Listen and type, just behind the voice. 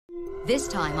This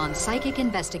time on Psychic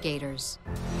Investigators.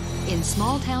 In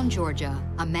small-town Georgia,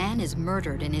 a man is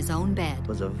murdered in his own bed. It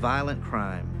was a violent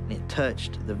crime, and it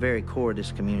touched the very core of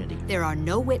this community. There are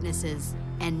no witnesses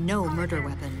and no murder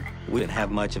weapon. We didn't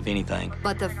have much of anything.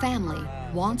 But the family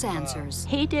wants answers.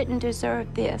 He didn't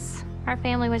deserve this. Our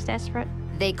family was desperate.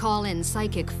 They call in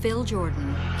psychic Phil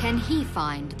Jordan. Can he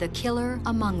find the killer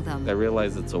among them? I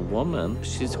realize it's a woman.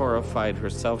 She's horrified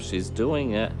herself she's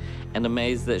doing it and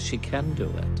amazed that she can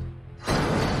do it.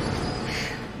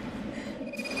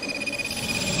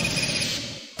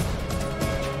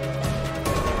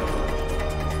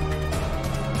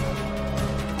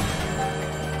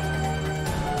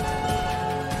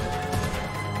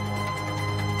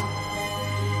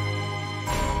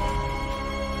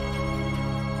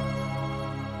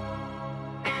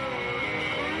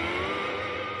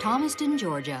 Thomaston,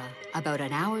 Georgia, about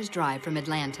an hour's drive from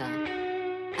Atlanta.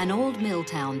 An old mill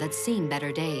town that's seen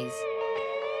better days.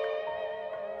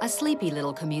 A sleepy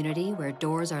little community where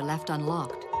doors are left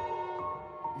unlocked.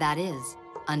 That is,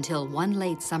 until one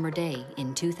late summer day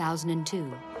in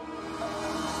 2002.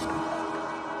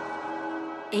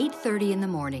 8:30 in the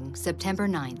morning, September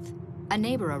 9th, a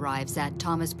neighbor arrives at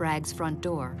Thomas Bragg's front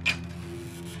door.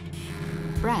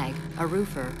 Bragg, a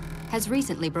roofer, has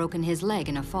recently broken his leg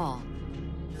in a fall.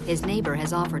 His neighbor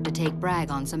has offered to take Bragg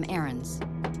on some errands.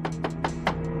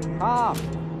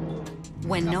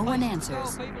 When no one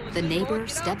answers, the neighbor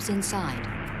steps inside.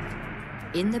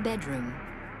 In the bedroom,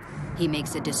 he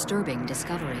makes a disturbing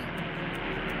discovery.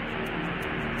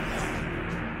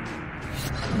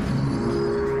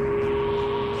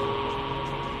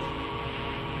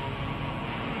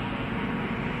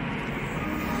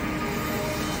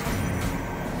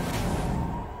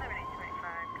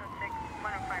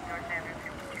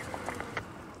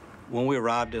 When we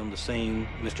arrived on the scene,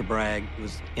 Mr. Bragg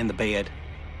was in the bed.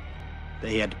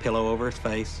 He had the pillow over his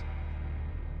face.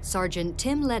 Sergeant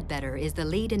Tim Ledbetter is the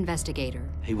lead investigator.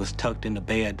 He was tucked in the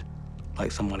bed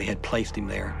like somebody had placed him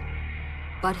there.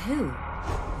 But who?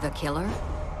 The killer?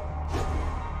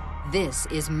 This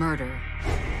is murder.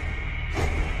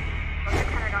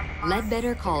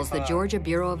 Ledbetter calls the Georgia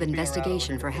Bureau of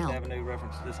Investigation for help.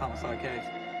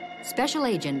 Special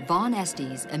Agent Vaughn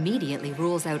Estes immediately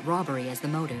rules out robbery as the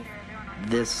motive.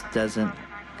 This doesn't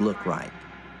look right.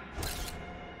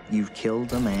 You've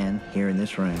killed a man here in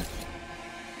this room.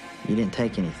 You didn't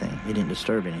take anything. You didn't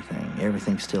disturb anything.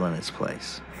 Everything's still in its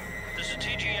place. This is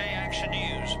TGA Action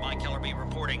News. Mike Kellerby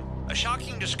reporting. A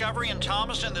shocking discovery in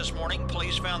Thomaston this morning.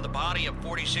 Police found the body of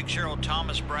 46-year-old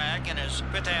Thomas Bragg in his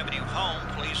Fifth Avenue home.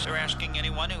 Police are asking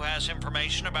anyone who has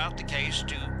information about the case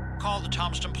to call the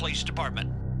Thomaston Police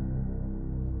Department.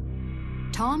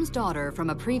 Tom's daughter from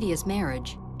a previous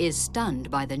marriage is stunned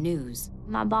by the news.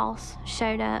 My boss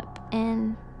showed up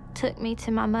and took me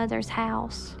to my mother's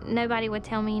house. Nobody would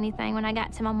tell me anything. When I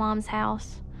got to my mom's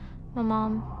house, my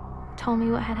mom told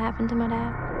me what had happened to my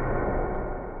dad.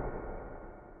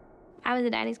 I was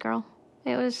a daddy's girl.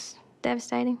 It was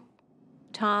devastating.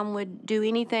 Tom would do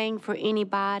anything for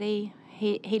anybody.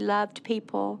 He loved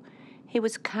people. He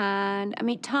was kind. I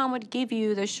mean, Tom would give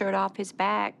you the shirt off his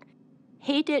back.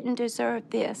 He didn't deserve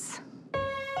this.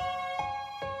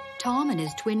 Tom and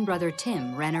his twin brother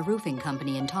Tim ran a roofing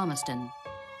company in Thomaston.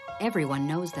 Everyone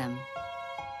knows them.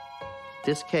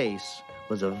 This case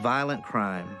was a violent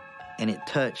crime, and it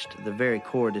touched the very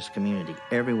core of this community.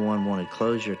 Everyone wanted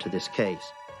closure to this case.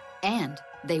 And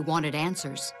they wanted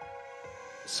answers.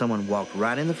 Someone walked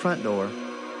right in the front door,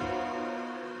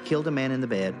 killed a man in the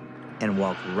bed, and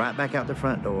walked right back out the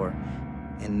front door,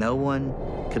 and no one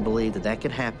could believe that that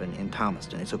could happen in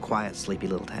Thomaston. It's a quiet, sleepy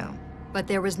little town. But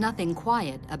there was nothing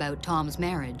quiet about Tom's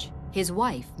marriage. His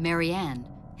wife, Mary Ann,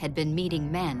 had been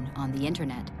meeting men on the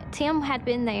internet. Tim had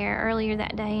been there earlier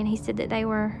that day, and he said that they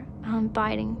were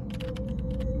fighting.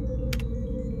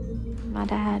 My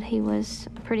dad, he was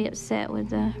pretty upset with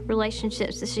the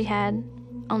relationships that she had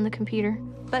on the computer.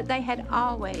 But they had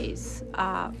always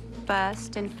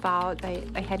fussed and fought. They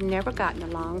had never gotten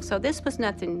along, so this was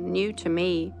nothing new to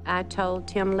me. I told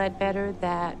Tim Ledbetter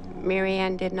that Mary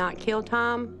Ann did not kill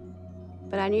Tom,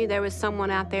 but I knew there was someone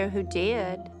out there who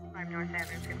did.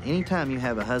 Anytime you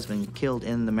have a husband killed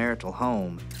in the marital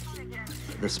home,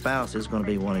 the spouse is going to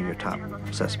be one of your top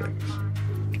suspects.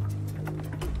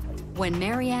 When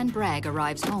Mary Ann Bragg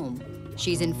arrives home,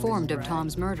 she's informed of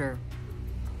Tom's murder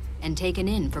and taken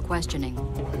in for questioning.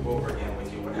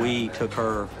 We took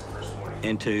her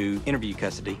into interview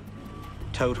custody,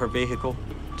 towed her vehicle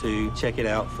to check it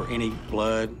out for any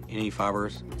blood, any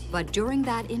fibers. But during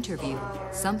that interview,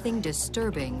 something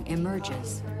disturbing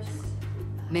emerges.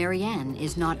 Mary Ann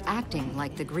is not acting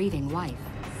like the grieving wife.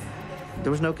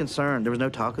 There was no concern. There was no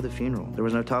talk of the funeral. There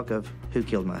was no talk of who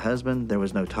killed my husband. There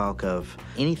was no talk of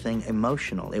anything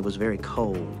emotional. It was very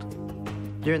cold.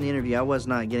 During the interview, I was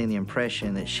not getting the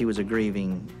impression that she was a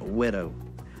grieving widow.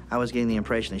 I was getting the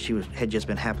impression that she had just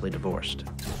been happily divorced.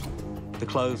 The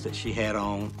clothes that she had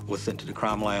on was sent to the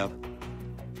crime lab.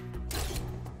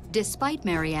 Despite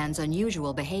Marianne's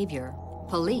unusual behavior,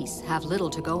 police have little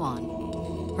to go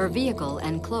on. Her vehicle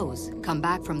and clothes come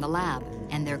back from the lab,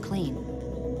 and they're clean.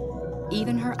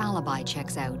 Even her alibi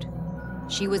checks out.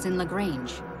 She was in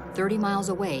LaGrange, 30 miles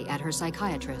away at her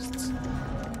psychiatrist's.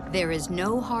 There is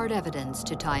no hard evidence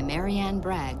to tie Marianne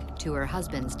Bragg to her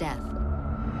husband's death.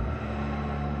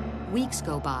 Weeks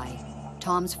go by.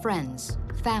 Tom's friends,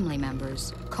 family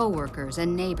members, co-workers,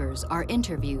 and neighbors are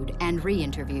interviewed and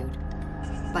re-interviewed.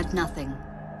 But nothing.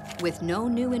 With no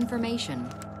new information,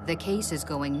 the case is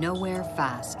going nowhere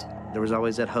fast. There was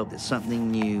always that hope that something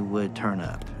new would turn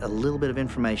up. A little bit of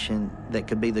information that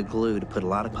could be the glue to put a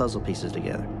lot of puzzle pieces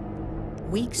together.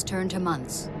 Weeks turn to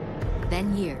months,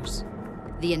 then years.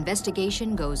 The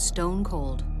investigation goes stone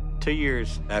cold. 2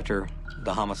 years after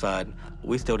the homicide,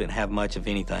 we still didn't have much of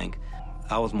anything.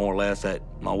 I was more or less at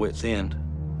my wit's end.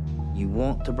 You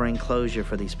want to bring closure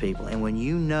for these people, and when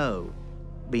you know,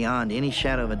 beyond any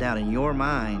shadow of a doubt in your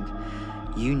mind,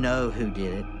 you know who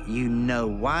did it, you know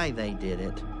why they did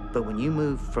it, but when you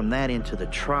move from that into the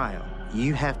trial,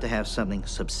 you have to have something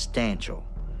substantial,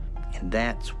 and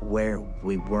that's where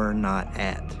we were not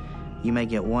at. You may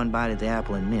get one bite at the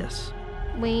apple and miss.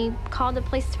 We called the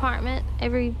police department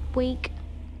every week,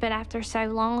 but after so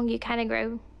long, you kind of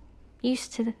grow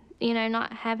used to,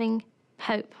 not having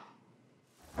hope.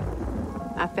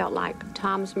 I felt like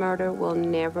Tom's murder will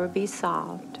never be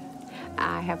solved.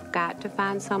 I have got to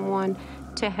find someone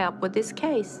to help with this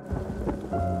case.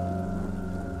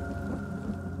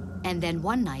 And then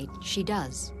one night, she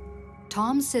does.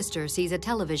 Tom's sister sees a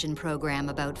television program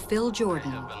about Phil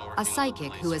Jordan, a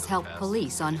psychic who has helped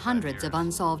police on hundreds of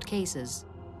unsolved cases.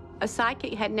 A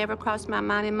psychic had never crossed my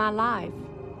mind in my life.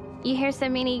 You hear so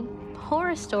many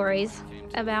horror stories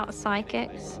about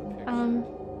psychics,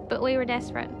 but we were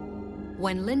desperate.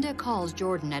 When Linda calls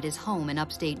Jordan at his home in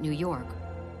upstate New York,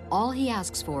 all he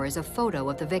asks for is a photo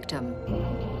of the victim.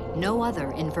 No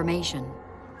other information.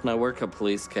 When I work a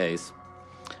police case,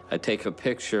 I take a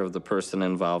picture of the person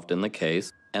involved in the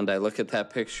case, and I look at that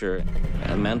picture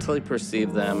and mentally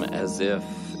perceive them as if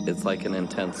it's like an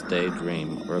intense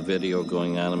daydream or a video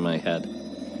going on in my head.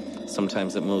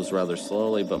 Sometimes it moves rather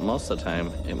slowly, but most of the time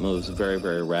it moves very,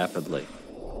 very rapidly.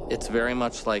 It's very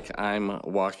much like I'm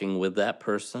walking with that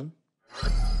person.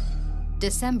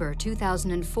 December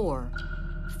 2004,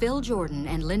 Phil Jordan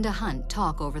and Linda Hunt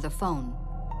talk over the phone.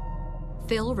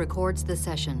 Phil records the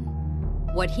session.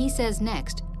 What he says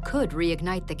next could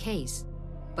reignite the case,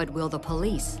 but will the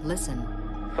police listen?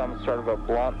 Some sort of a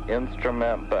blunt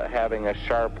instrument, but having a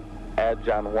sharp edge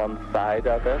on one side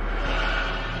of it.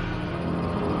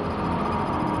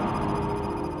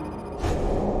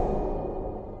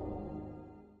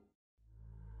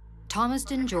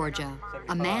 Thomaston, Georgia.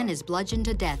 A man is bludgeoned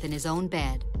to death in his own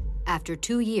bed. After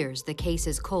 2 years, the case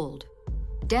is cold.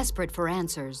 Desperate for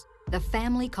answers, the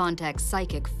family contacts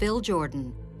psychic Phil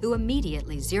Jordan, who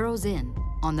immediately zeroes in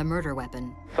on the murder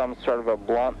weapon. Some sort of a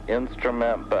blunt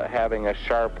instrument, but having a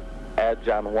sharp edge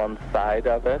on one side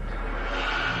of it.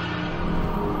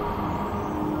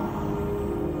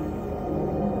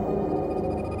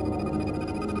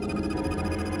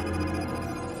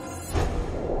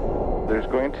 There's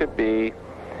going to be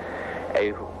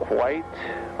a white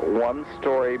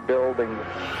one-story building.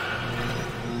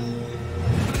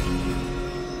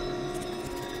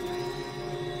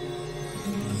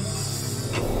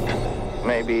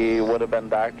 Maybe would have been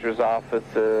doctor's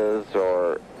offices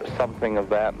or something of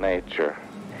that nature.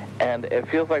 And it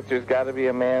feels like there's got to be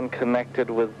a man connected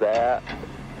with that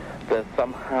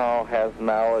somehow has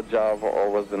knowledge of or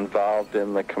was involved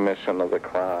in the commission of the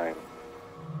crime.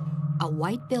 A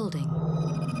white building.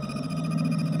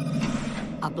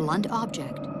 A blunt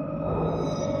object.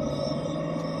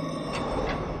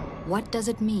 What does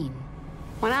it mean?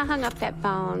 When I hung up that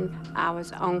phone, I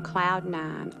was on cloud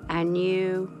nine. I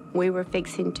knew we were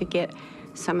fixing to get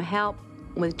some help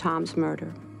with Tom's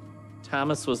murder.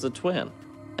 Thomas was a twin,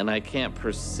 and I can't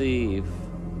perceive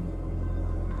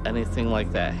anything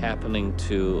like that happening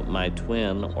to my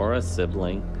twin or a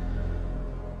sibling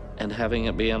and having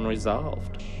it be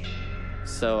unresolved.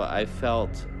 So I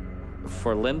felt,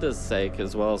 for Linda's sake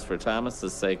as well as for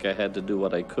Thomas's sake, I had to do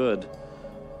what I could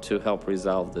to help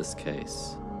resolve this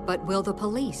case. But will the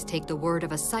police take the word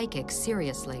of a psychic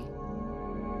seriously?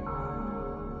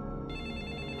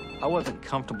 I wasn't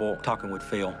comfortable talking with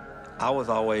Phil. I was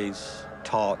always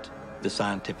taught the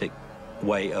scientific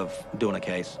way of doing a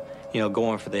case. You know,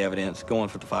 going for the evidence, going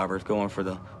for the fibers, going for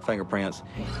the fingerprints.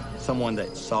 Someone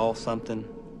that saw something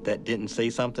that didn't see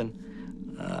something,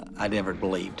 I never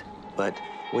believed. But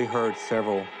we heard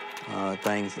several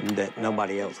things that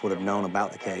nobody else would have known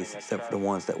about the case except for the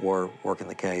ones that were working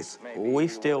the case. We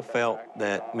still felt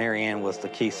that Mary Ann was the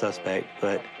key suspect,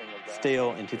 but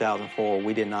still in 2004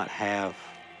 we did not have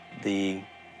the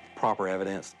proper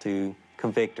evidence to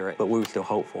convict her, but we were still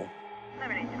hopeful.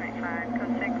 7825,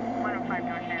 code 6, 105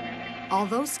 North Avenue.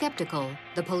 Although skeptical,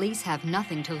 the police have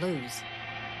nothing to lose.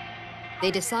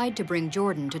 They decide to bring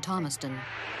Jordan to Thomaston.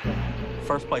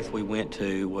 First place we went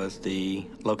to was the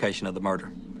location of the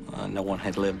murder. No one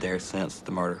had lived there since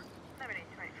the murder.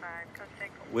 7825, code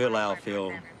 6. We allowed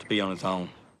Phil to be on his own.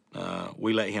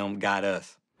 We let him guide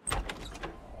us.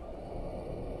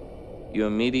 You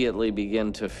immediately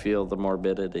begin to feel the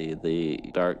morbidity, the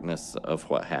darkness of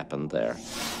what happened there.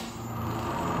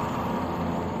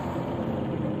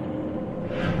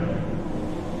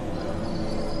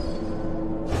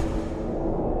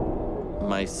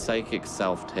 My psychic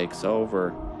self takes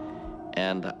over,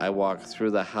 and I walk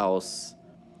through the house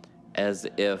as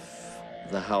if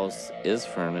the house is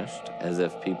furnished, as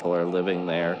if people are living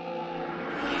there,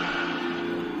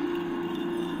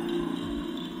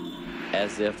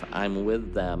 as if I'm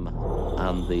with them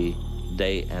on the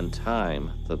day and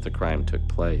time that the crime took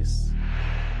place.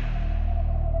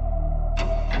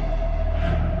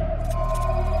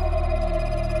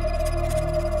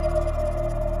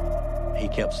 He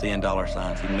kept seeing dollar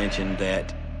signs. He mentioned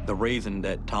that the reason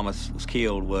that Thomas was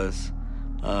killed was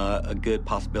a good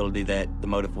possibility that the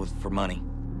motive was for money.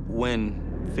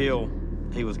 When Phil,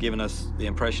 he was giving us the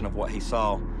impression of what he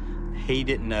saw, he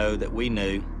didn't know that we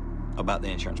knew about the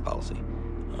insurance policy.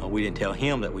 We didn't tell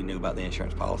him that we knew about the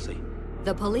insurance policy.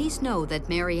 The police know that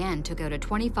Mary Ann took out a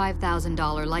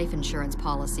 $25,000 life insurance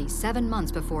policy 7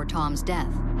 months before Tom's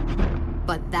death.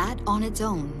 But that on its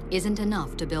own isn't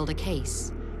enough to build a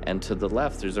case. And to the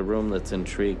left, there's a room that's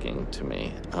intriguing to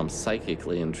me.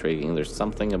 Psychically intriguing. There's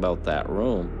something about that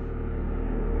room.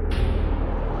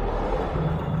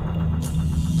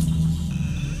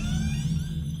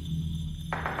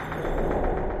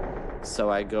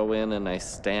 So I go in and I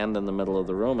stand in the middle of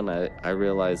the room, and I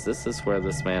realize this is where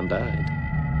this man died.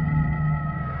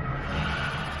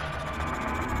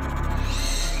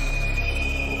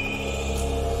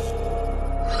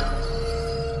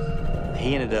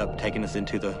 He ended up taking us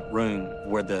into the room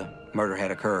where the murder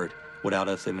had occurred without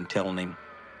us even telling him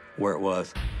where it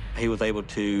was. He was able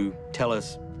to tell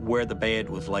us where the bed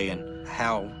was laying,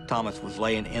 how Thomas was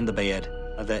laying in the bed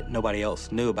that nobody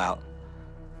else knew about.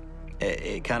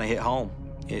 It kind of hit home.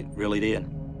 It really did.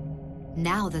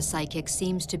 Now the psychic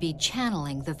seems to be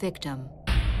channeling the victim.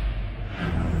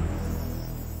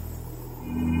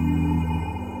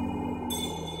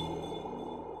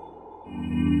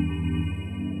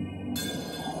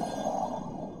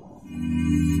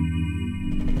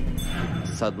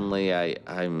 Suddenly,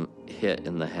 I'm hit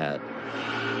in the head.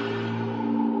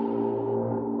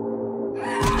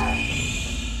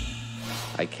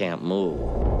 I can't move.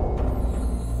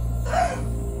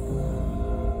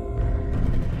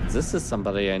 This is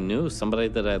somebody I knew, somebody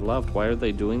that I loved. Why are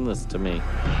they doing this to me?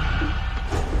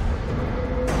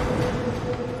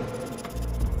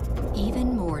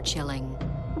 Even more chilling.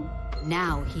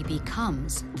 Now he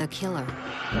becomes the killer.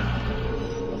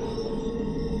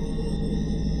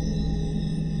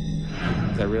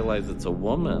 I realize it's a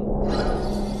woman.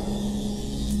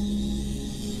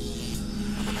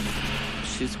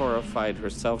 She's horrified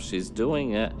herself. She's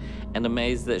doing it and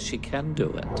amazed that she can do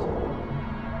it.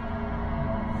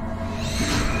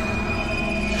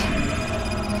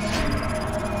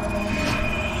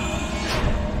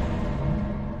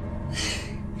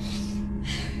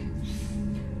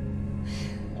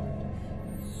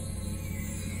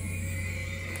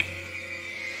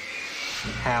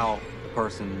 How the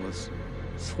person was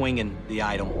swinging the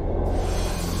item.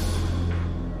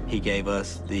 He gave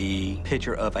us the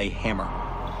picture of a hammer,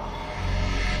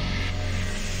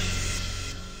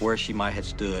 where she might have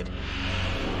stood.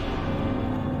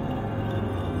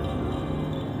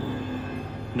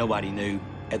 Nobody knew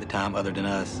at the time other than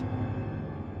us.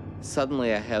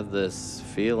 Suddenly I have this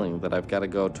feeling that I've got to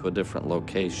go to a different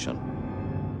location.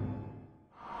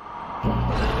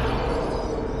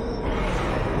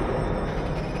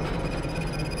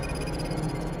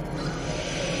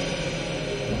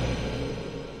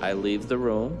 I leave the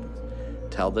room,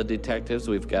 tell the detectives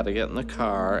we've got to get in the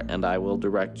car, and I will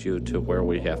direct you to where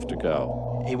we have to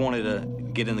go. He wanted to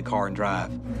get in the car and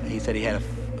drive. He said he had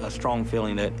a strong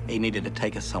feeling that he needed to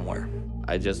take us somewhere.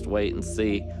 I just wait and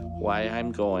see why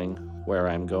I'm going, where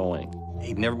I'm going.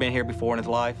 He'd never been here before in his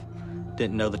life,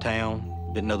 didn't know the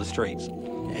town, didn't know the streets.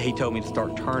 He told me to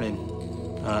start turning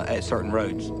at certain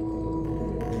roads.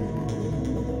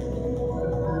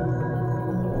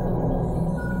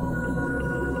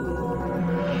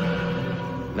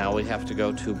 Now we have to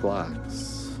go 2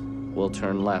 blocks. We'll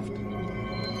turn left.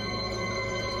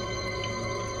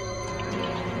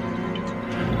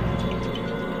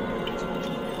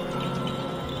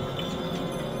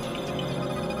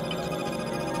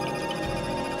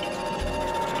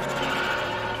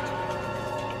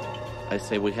 I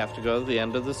say we have to go to the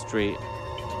end of the street.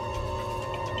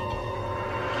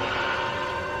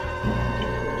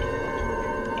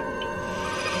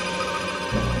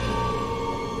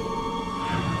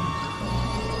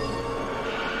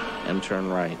 And turn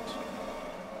right.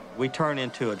 We turn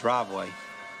into a driveway,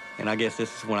 and I guess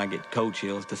this is when I get cold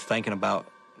chills, just thinking about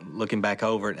looking back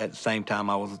over it. At the same time,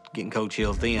 I was getting cold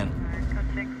chills then. Code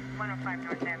 6, 105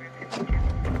 North Avenue,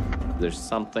 52. There's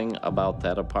something about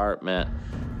that apartment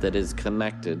that is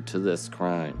connected to this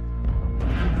crime.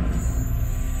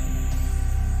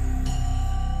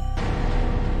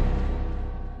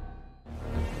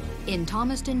 In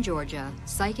Thomaston, Georgia,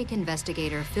 psychic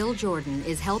investigator Phil Jordan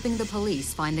is helping the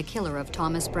police find the killer of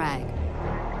Thomas Bragg.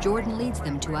 Jordan leads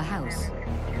them to a house.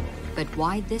 But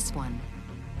why this one?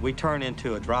 We turned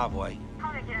into a driveway,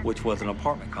 which was an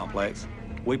apartment complex.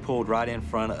 We pulled right in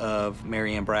front of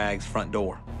Mary Ann Bragg's front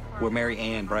door, where Mary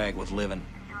Ann Bragg was living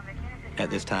at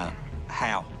this time.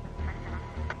 How?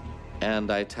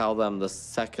 And I tell them the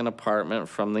second apartment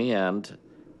from the end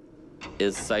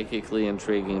is psychically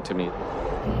intriguing to me.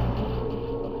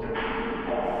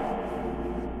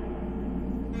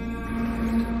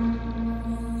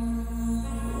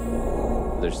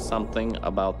 There's something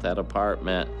about that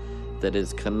apartment that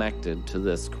is connected to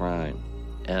this crime,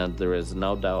 and there is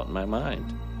no doubt in my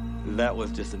mind. That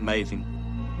was just amazing.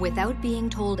 Without being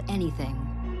told anything,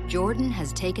 Jordan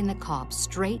has taken the cops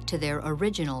straight to their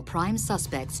original prime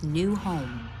suspect's new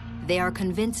home. They are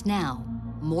convinced now,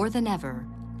 more than ever,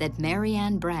 that Mary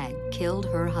Ann Bragg killed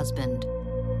her husband.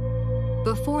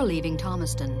 Before leaving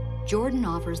Thomaston, Jordan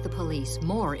offers the police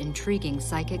more intriguing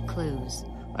psychic clues.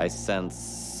 I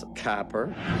sense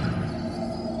copper,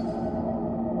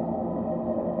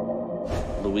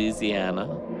 Louisiana,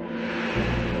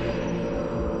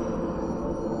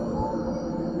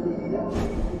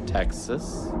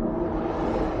 Texas.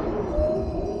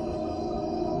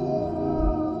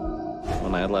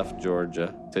 When I left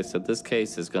Georgia, they said this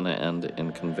case is going to end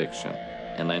in conviction,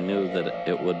 and I knew that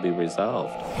it would be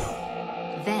resolved.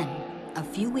 Then, a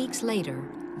few weeks later,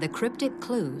 the cryptic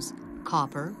clues,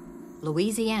 copper,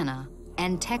 Louisiana,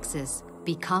 and Texas,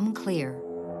 become clear.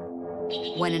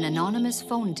 When an anonymous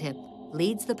phone tip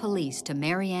leads the police to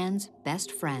Mary Ann's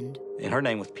best friend. And her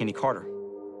name was Penny Carter.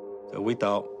 So we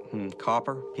thought,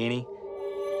 copper, Penny.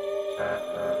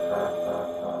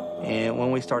 And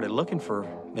when we started looking for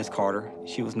Miss Carter,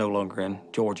 she was no longer in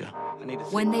Georgia.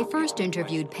 When they first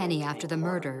interviewed Penny after the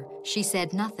murder, she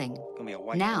said nothing.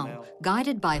 Now,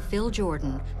 guided by Phil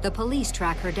Jordan, the police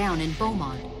track her down in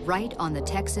Beaumont, right on the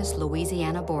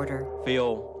Texas-Louisiana border.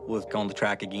 Phil was on the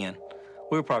track again.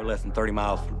 We were probably less than 30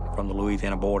 miles from the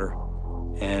Louisiana border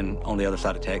and on the other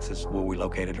side of Texas where we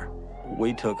located her.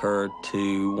 We took her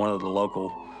to one of the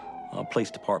local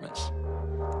police departments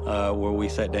where we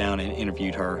sat down and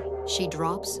interviewed her. She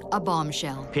drops a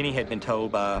bombshell. Penny had been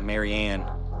told by Mary Ann,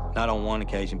 not on one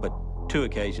occasion, but 2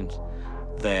 occasions,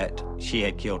 that she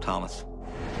had killed Thomas.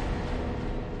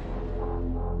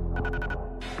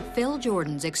 Phil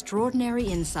Jordan's extraordinary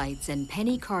insights and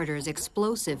Penny Carter's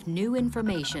explosive new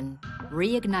information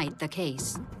reignite the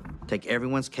case. Take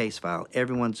everyone's case file,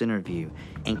 everyone's interview,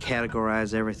 and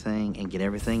categorize everything and get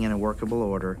everything in a workable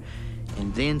order,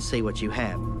 and then see what you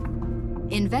have.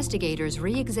 Investigators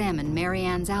re-examine Mary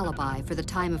Ann's alibi for the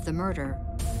time of the murder,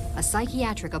 a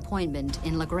psychiatric appointment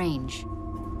in LaGrange.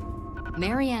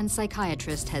 Mary Ann's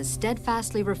psychiatrist has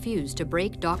steadfastly refused to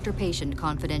break doctor-patient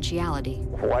confidentiality.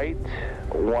 White,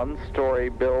 one-story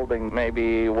building,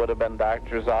 maybe would have been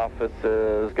doctor's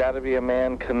offices. Got to be a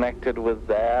man connected with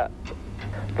that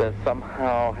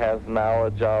somehow has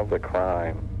knowledge of the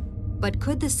crime. But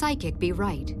could the psychic be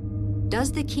right?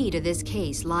 Does the key to this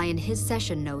case lie in his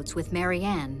session notes with Mary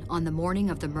Ann on the morning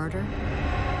of the murder?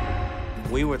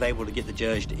 We were able to get the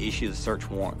judge to issue the search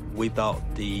warrant. We thought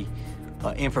the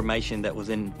information that was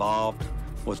involved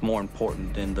was more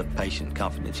important than the patient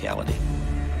confidentiality.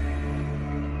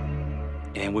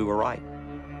 And we were right.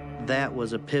 That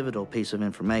was a pivotal piece of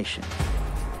information.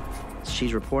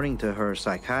 She's reporting to her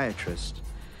psychiatrist,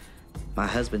 my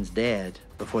husband's dead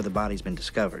before the body's been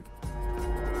discovered.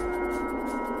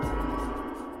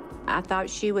 I thought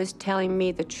she was telling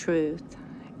me the truth,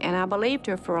 and I believed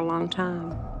her for a long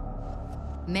time.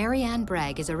 Mary Ann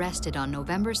Bragg is arrested on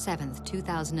November 7th,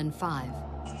 2005.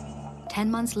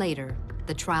 10 months later,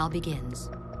 the trial begins.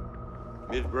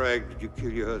 Ms. Bragg, did you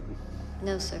kill your husband?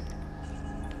 No, sir.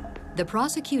 The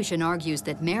prosecution argues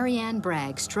that Mary Ann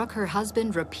Bragg struck her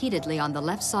husband repeatedly on the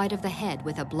left side of the head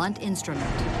with a blunt instrument,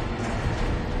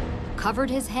 covered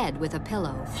his head with a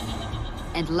pillow,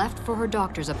 and left for her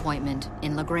doctor's appointment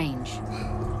in LaGrange.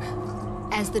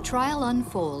 As the trial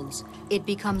unfolds, it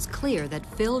becomes clear that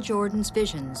Phil Jordan's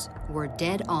visions were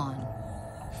dead on.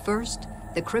 First,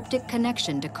 the cryptic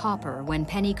connection to copper when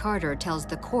Penny Carter tells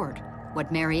the court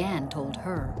what Mary Ann told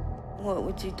her. What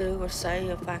would you do or say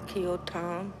if I killed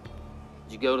Tom?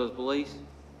 Did you go to the police?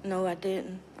 No, I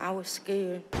didn't. I was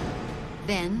scared.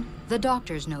 Then, the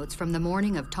doctor's notes from the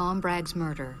morning of Tom Bragg's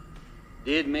murder.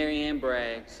 Did Mary Ann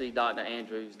Bragg see Dr.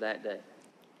 Andrews that day?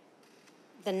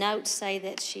 The notes say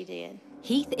that she did.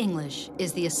 Heath English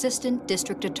is the assistant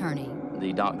district attorney.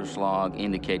 The doctor's log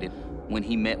indicated when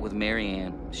he met with Mary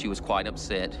Ann, she was quite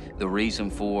upset. The reason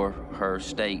for her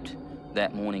state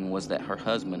that morning was that her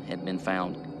husband had been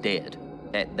found dead.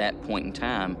 At that point in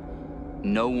time,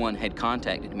 no one had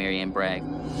contacted Mary Ann Bragg.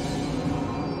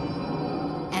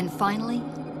 And finally,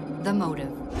 the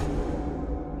motive.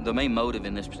 The main motive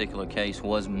in this particular case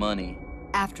was money.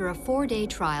 After a 4-day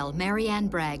trial, Mary Ann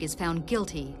Bragg is found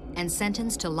guilty and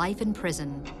sentenced to life in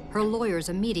prison. Her lawyers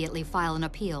immediately file an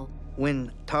appeal.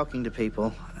 When talking to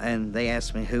people and they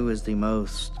ask me who is the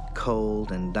most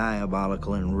cold and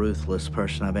diabolical and ruthless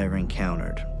person I've ever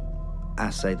encountered,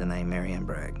 I say the name Mary Ann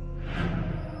Bragg.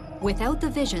 Without the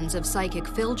visions of psychic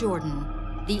Phil Jordan,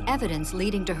 the evidence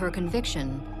leading to her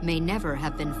conviction may never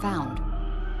have been found.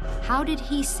 How did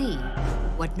he see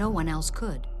what no one else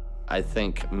could? I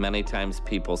think many times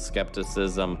people's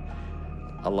skepticism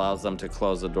allows them to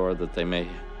close a door that they may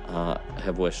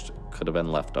have wished could have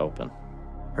been left open.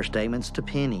 Her statements to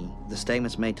Penny, the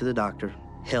statements made to the doctor,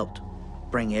 helped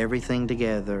bring everything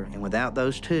together. And without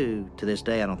those two, to this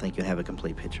day, I don't think you'll have a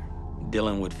complete picture.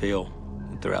 Dealing with Phil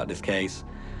throughout this case,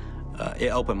 it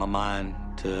opened my mind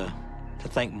to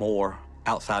think more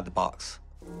outside the box.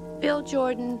 Phil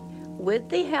Jordan, with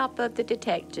the help of the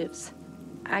detectives,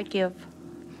 I give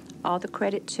all the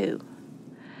credit to.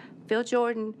 Phil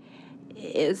Jordan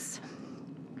is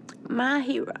my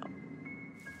hero.